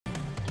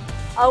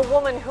A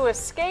woman who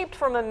escaped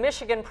from a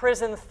Michigan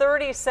prison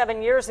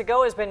 37 years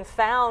ago has been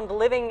found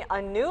living a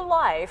new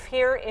life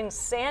here in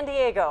San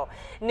Diego.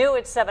 New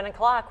at 7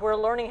 o'clock, we're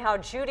learning how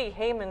Judy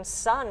Hayman's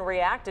son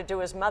reacted to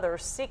his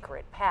mother's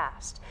secret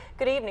past.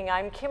 Good evening,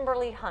 I'm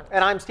Kimberly Hunt.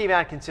 And I'm Steve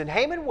Atkinson.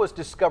 Hayman was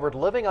discovered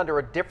living under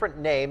a different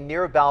name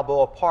near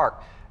Balboa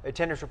Park.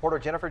 Attendance reporter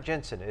Jennifer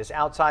Jensen is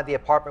outside the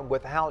apartment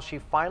with how she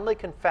finally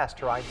confessed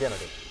her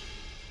identity.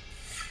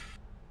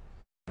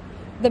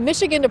 The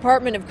Michigan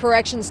Department of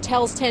Corrections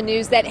tells 10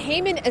 News that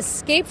Hayman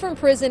escaped from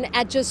prison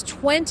at just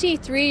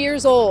 23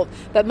 years old.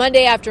 But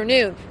Monday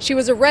afternoon, she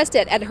was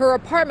arrested at her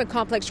apartment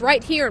complex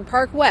right here in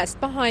Park West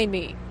behind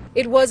me.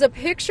 It was a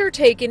picture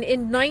taken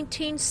in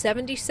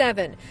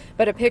 1977,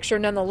 but a picture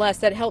nonetheless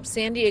that helped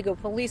San Diego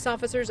police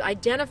officers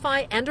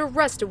identify and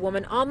arrest a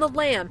woman on the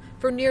lam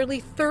for nearly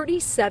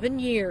 37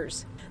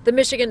 years. The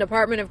Michigan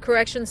Department of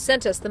Corrections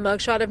sent us the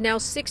mugshot of now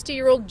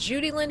 60-year-old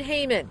Judy Lynn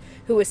Hayman,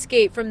 who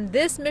escaped from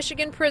this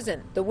Michigan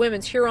prison, the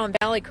Women's Huron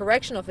Valley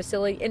Correctional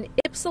Facility in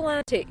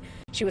Ypsilanti.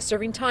 She was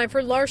serving time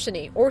for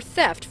larceny or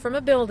theft from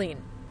a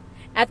building.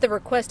 At the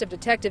request of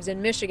detectives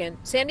in Michigan,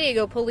 San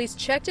Diego police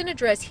checked an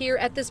address here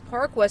at this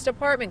Park West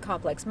apartment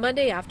complex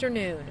Monday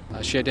afternoon.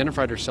 She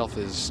identified herself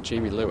as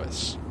Jamie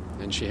Lewis,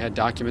 and she had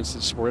documents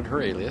that supported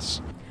her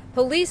alias.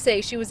 Police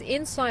say she was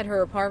inside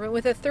her apartment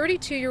with a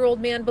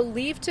 32-year-old man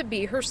believed to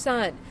be her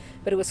son.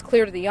 But it was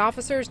clear to the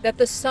officers that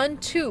the son,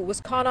 too,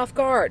 was caught off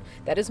guard,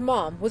 that his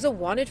mom was a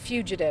wanted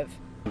fugitive.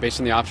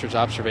 Based on the officer's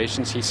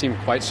observations, he seemed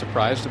quite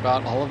surprised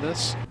about all of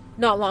this.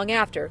 Not long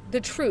after,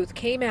 the truth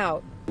came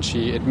out.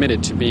 She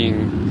admitted to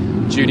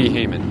being Judy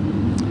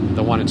Hayman,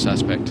 the wanted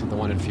suspect, the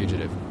wanted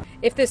fugitive.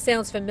 If this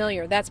sounds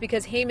familiar, that's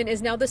because Hayman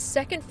is now the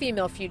second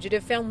female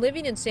fugitive found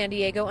living in San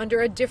Diego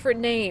under a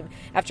different name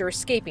after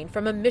escaping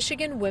from a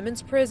Michigan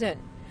women's prison.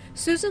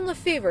 Susan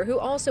Lefevre, who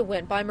also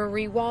went by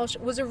Marie Walsh,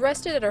 was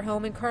arrested at her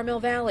home in Carmel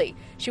Valley.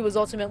 She was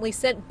ultimately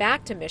sent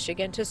back to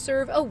Michigan to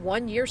serve a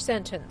one-year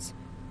sentence.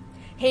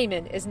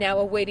 Hayman is now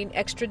awaiting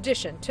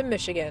extradition to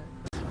Michigan.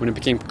 When it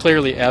became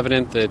clearly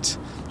evident that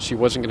she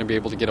wasn't going to be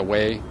able to get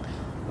away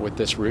with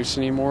this ruse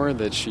anymore,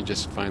 that she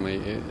just finally,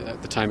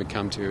 the time had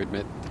come to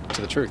admit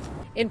to the truth.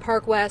 In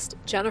Park West,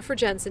 Jennifer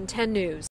Jensen, 10 News.